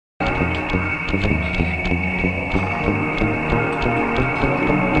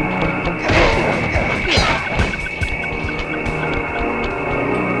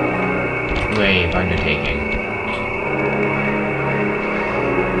Grave undertaking.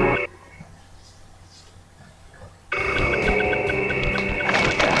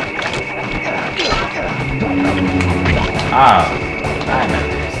 Oh, I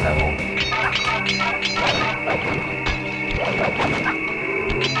remember this level.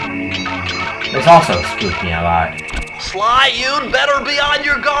 This also spooked me a lot. Sly, you'd better be on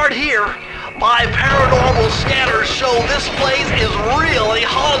your guard here. My paranormal scanners show this place is really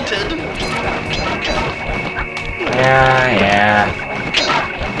haunted. Yeah.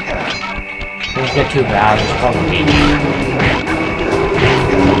 Things get too bad, it's probably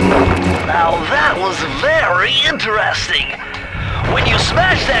Now that was very interesting. When you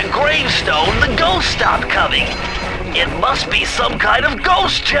smashed that gravestone, the ghost stopped coming. It must be some kind of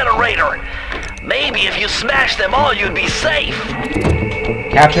ghost generator. Maybe if you smashed them all, you'd be safe.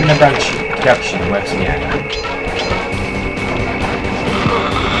 Captain Deduction works again.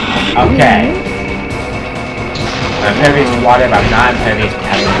 Okay. I'm impervious to water, but I'm not impervious to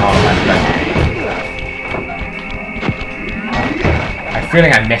alcohol. I feel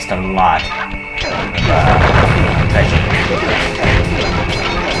like I missed a lot of treasure.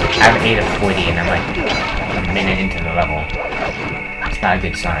 I have 8 of 40 and I'm like a minute into the level. It's not a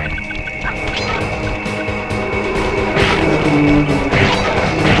good sign.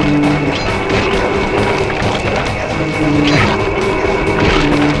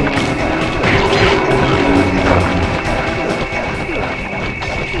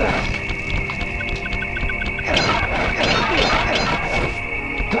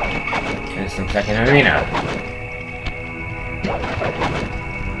 This looks like an arena.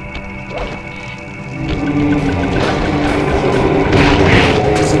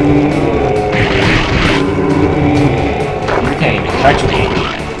 You can't even touch me.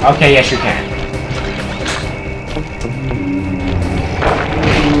 Okay, yes you can.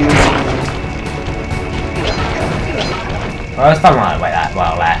 Well, it's not long while that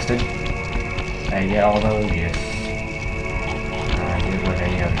lasted. I get all those, yes. I did what I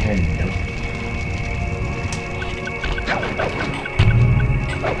can do.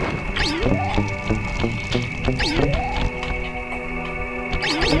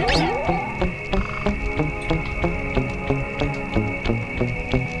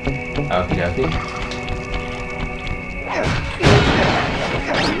 Okie dokie.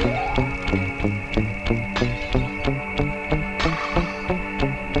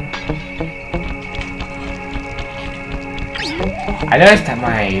 I noticed that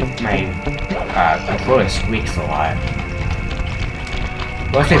my controller squeaks a lot.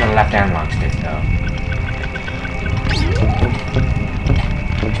 Mostly the left analog stick though.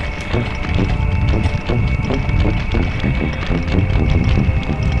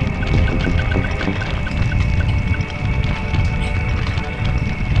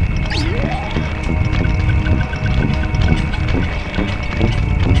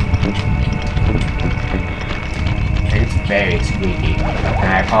 It's very squeaky, and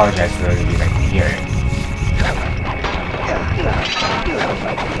I apologize for those of you that can hear it.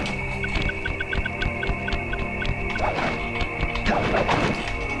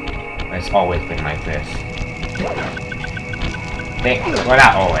 It's always been like this. Well,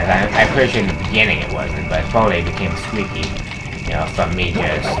 not always. I'm pretty sure in the beginning it wasn't, but slowly it became squeaky. You know, from me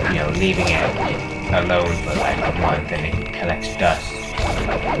just, you know, leaving it alone for like a month and it collects dust.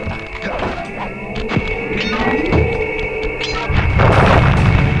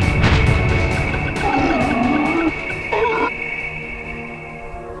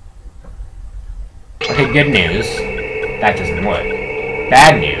 Okay, good news. That doesn't work.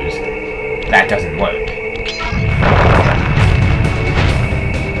 Bad news. That doesn't work.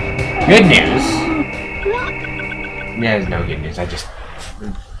 Good news. There's no good news. I just...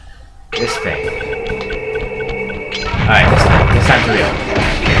 This thing. Alright, this time for real.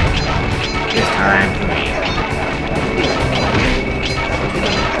 This time for real.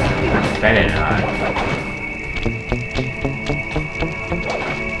 Better not.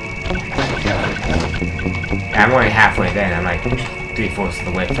 I'm only halfway there, and I'm like 3/4 of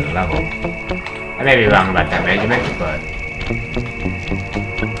the way through the level. I may be wrong about that measurement, but...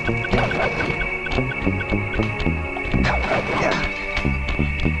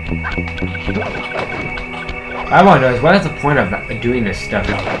 I want to know is what is the point of doing this stuff?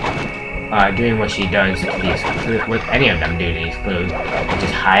 Doing what she does to these clues, what any of them do to these clues, and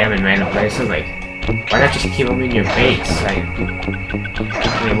just hide them in random places, like... Why not just keep them in your base? Like,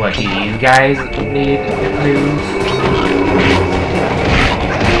 I mean, what, do you guys need the clues?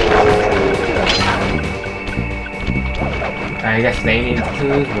 I guess they need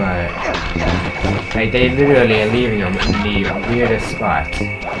clues, but like they literally are leaving them in the weirdest spots.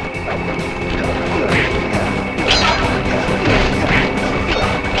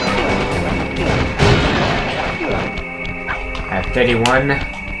 At 31,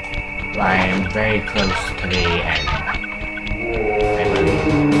 I am very close to the end.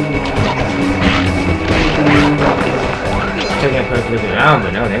 Taking a quick look around,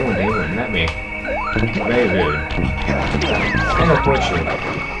 but no, they wouldn't let me. Very rude. And of course you.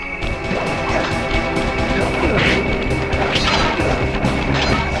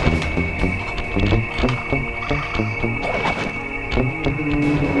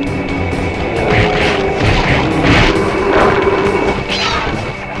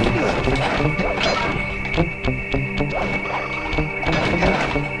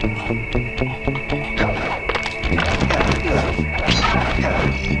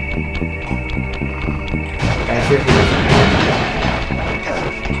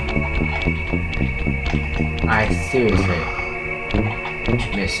 I seriously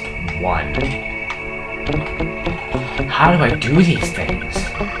missed one. How do I do these things?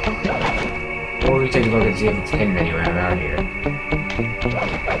 Or we take a look and see if it's hidden anywhere around here.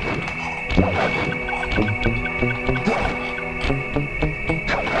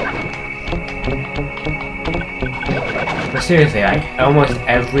 But seriously, like almost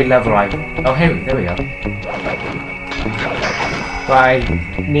every level oh hey, there we go. By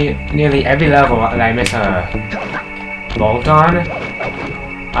nearly every level that I miss a bolt on,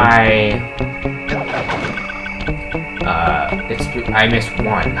 I missed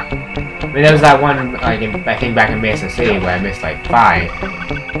one. I mean, there was that one, like I think back in Mesa City where I missed like 5,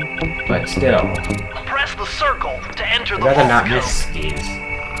 but still. Press the circle to enter the I'd rather not code. miss these.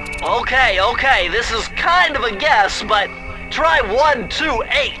 Okay, this is kind of a guess, but try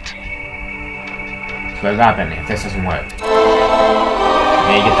 128. So what happened if this doesn't work?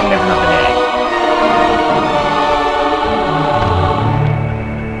 Then you get to live another day.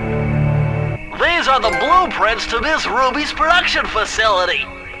 These are the blueprints to Miss Ruby's production facility.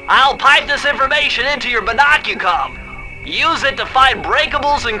 I'll pipe this information into your binocucom. Use it to find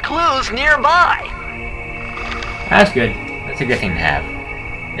breakables and clues nearby. That's good. That's a good thing to have.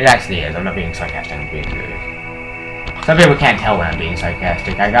 It actually is. I'm not being sarcastic. I'm being serious. Some people can't tell when I'm being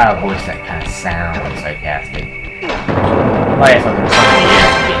sarcastic. I got a voice that kind of sounds sarcastic. But if I'm so many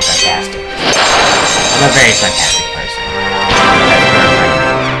years of being sarcastic. I'm a very sarcastic person.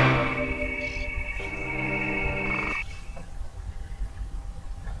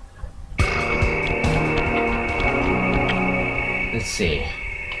 Let's see.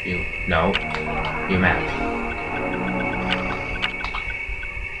 View map.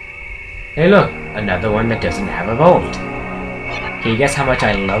 Hey look, another one that doesn't have a vault. Can you guess how much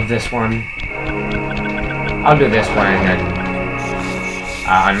I love this one? I'll do this one and then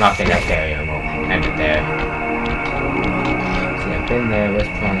unlock the next area and we'll end it there. See, I've been there, where's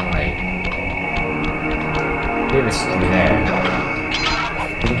Piranha Lake? Maybe it's through there.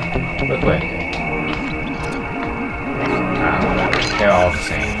 Real quick. They're all the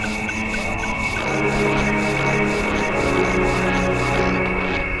same.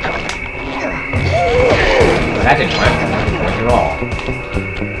 Well, that didn't work. That didn't work at all.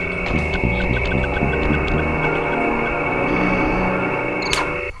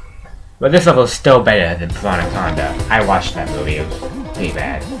 But this level is still better than Piranha. I watched that movie. It was pretty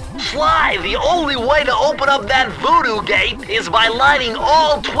bad. Sly, the only way to open up that voodoo gate is by lighting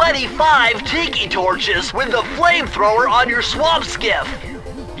all 25 tiki torches with the flamethrower on your swamp skiff.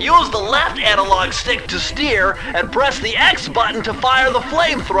 Use the left analog stick to steer and press the X button to fire the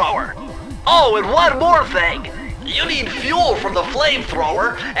flamethrower. Oh, and one more thing. You need fuel from the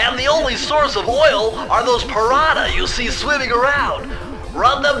flamethrower, and the only source of oil are those piranha you see swimming around.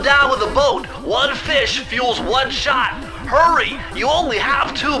 Run them down with a boat. One fish fuels one shot. Hurry! You only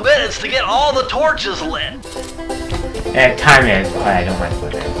have 2 minutes to get all the torches lit. Time is, but I don't like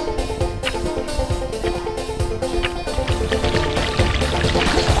what it is.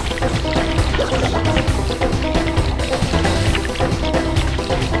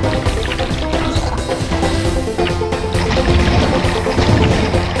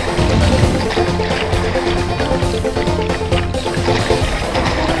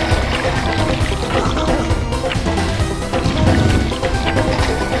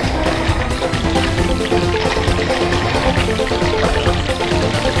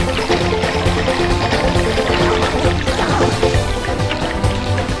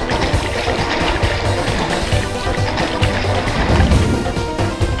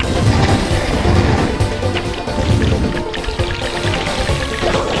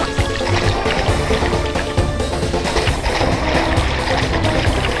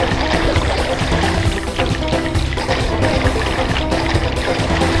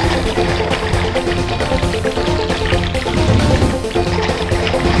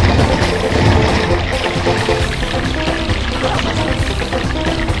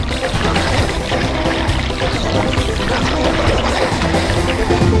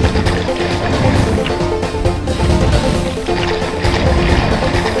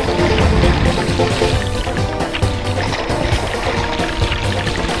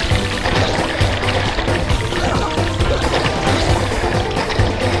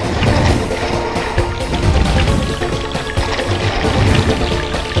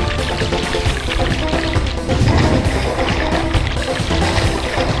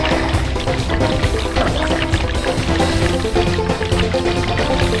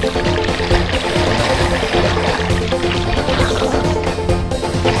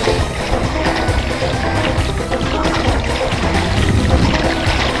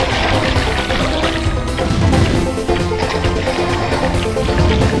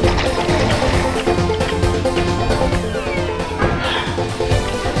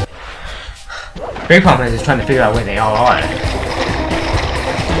 Big problem is just trying to figure out where they all are.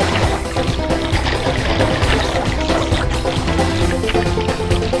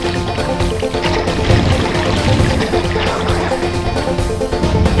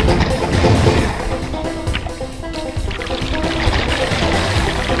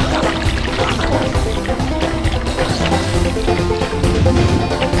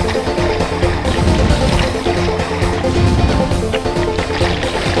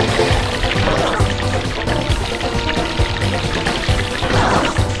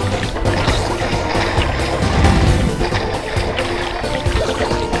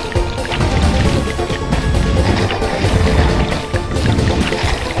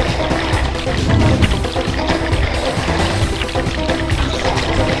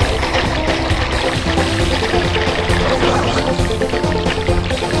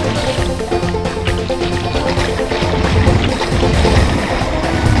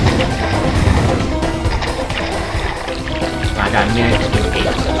 I got a minute to do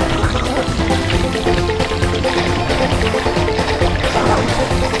 8.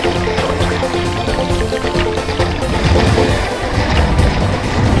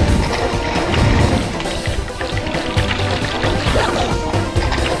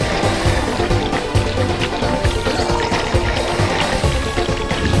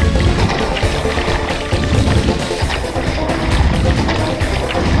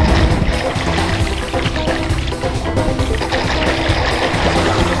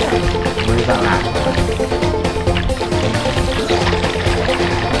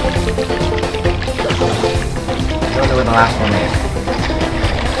 The last one is.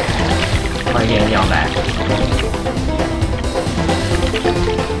 I'm getting yelled at.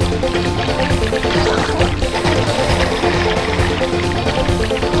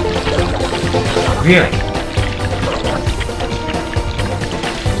 Really?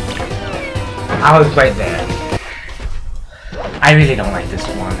 I was right there. I really don't like this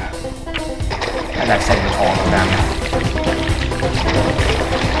one. As I've said with all of them.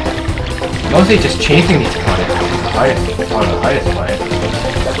 Mostly just chasing these opponents is the hardest part.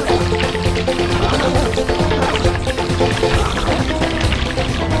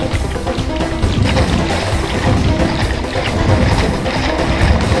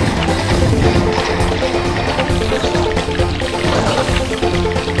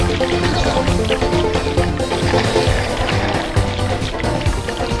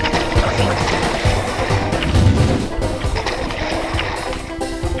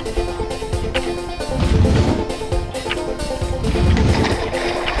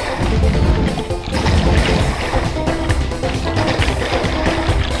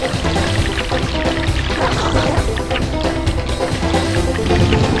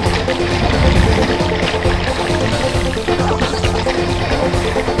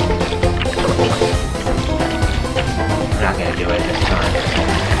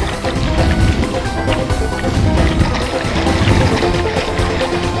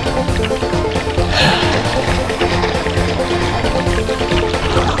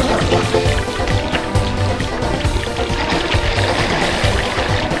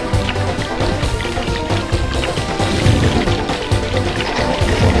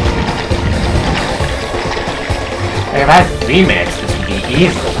 If I had 3 minutes, this would be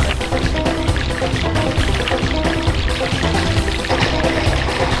easy.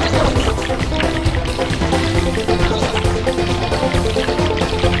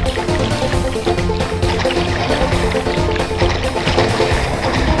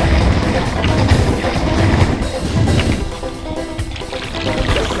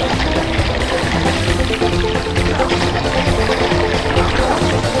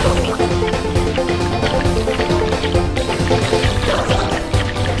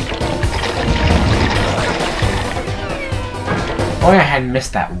 Only I had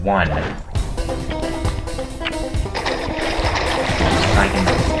missed that one. I can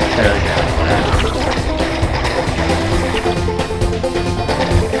throw it down.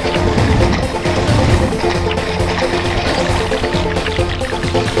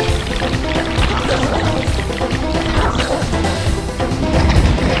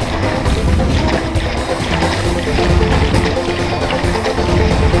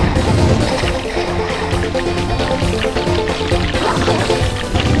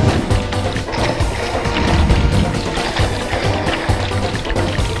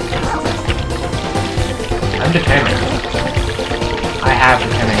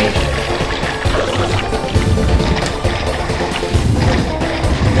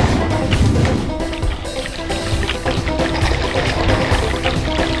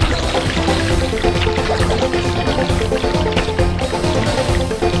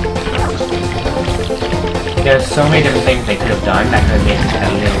 There's so many different things they could have done that could have made it a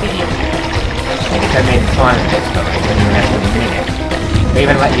little bit easier. Like, they could have made fun of this, but like, when you have to admit it. They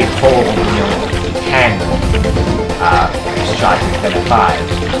even let you hold, 10 shots instead of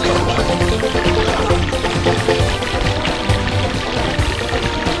 5.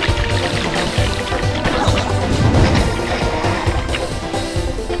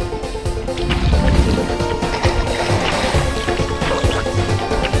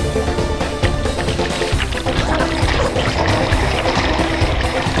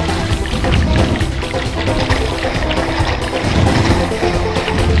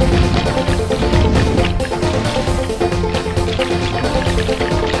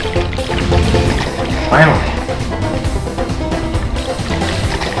 Finally.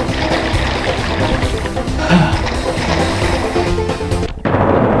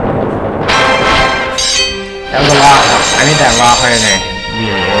 That was a lot. I need that a lot harder than it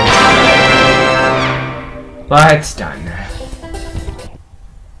really is. But it's done.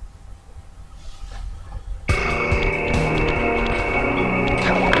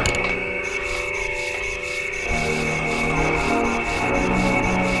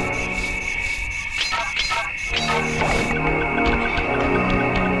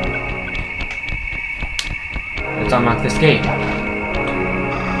 Let's unlock this gate.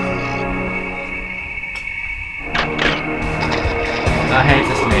 Oh, hey, it's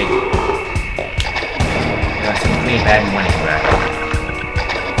a snake. That's completely bad money for that.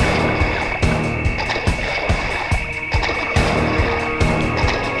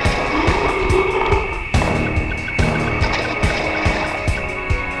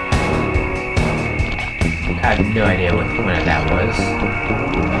 I have no idea what point that was.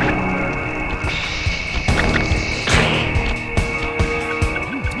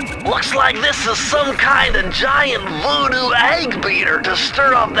 Looks like this is some kind of giant voodoo egg beater to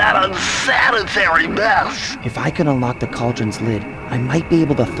stir up that unsanitary mess. If I could unlock the cauldron's lid, I might be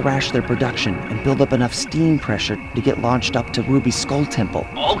able to thrash their production and build up enough steam pressure to get launched up to Ruby's Skull Temple.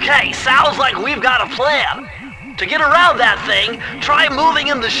 Okay, sounds like we've got a plan. To get around that thing, try moving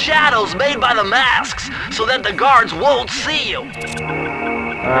in the shadows made by the masks so that the guards won't see you.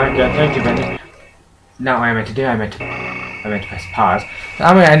 Good, thank you, Benny. Not what I meant to do, I meant to press pause. So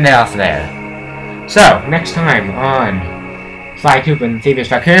I'm gonna end it off there. So, next time on Sly Cooper and Thievius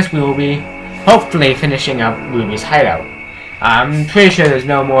Racoonus, we will be hopefully finishing up Ruby's hideout. I'm pretty sure there's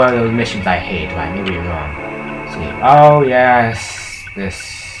no more of those missions I hate, but I may be wrong. Let's see. Oh, yes.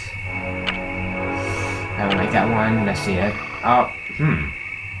 This. I don't like that one. Let's see it. Oh,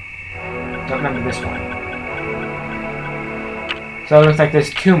 don't remember this one. So it looks like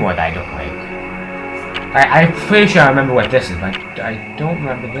there's 2 more that I don't like. I'm pretty sure I remember what this is, but I don't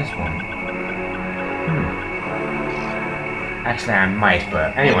remember this one. Actually, I might,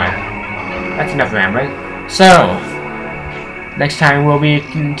 but anyway. That's enough rambling. So, next time we'll be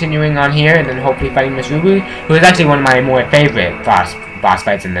continuing on here, and then hopefully fighting Miss Ruby, who is actually one of my more favorite boss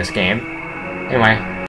fights in this game. Anyway.